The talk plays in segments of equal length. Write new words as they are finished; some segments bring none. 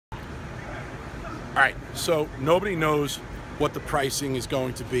All right, so nobody knows what the pricing is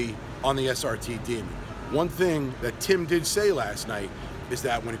going to be on the SRT Demon. One thing that Tim did say last night is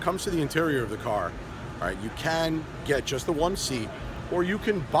that when it comes to the interior of the car, all right, you can get just the one seat, or you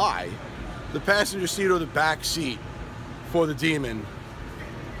can buy the passenger seat or the back seat for the Demon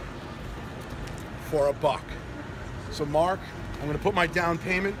for $1. So Mark, I'm gonna put my down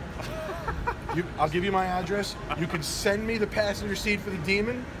payment. I'll give you my address. You can send me the passenger seat for the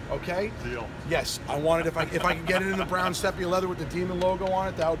Demon, okay? Deal. Yes, I want it. If I can get it in the brown sepia leather with the Demon logo on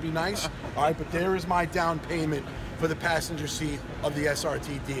it, that would be nice. All right, but there is my down payment for the passenger seat of the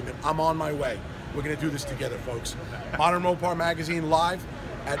SRT Demon. I'm on my way. We're gonna do this together, folks. Modern Mopar Magazine live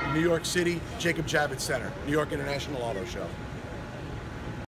at New York City, Jacob Javits Center, New York International Auto Show.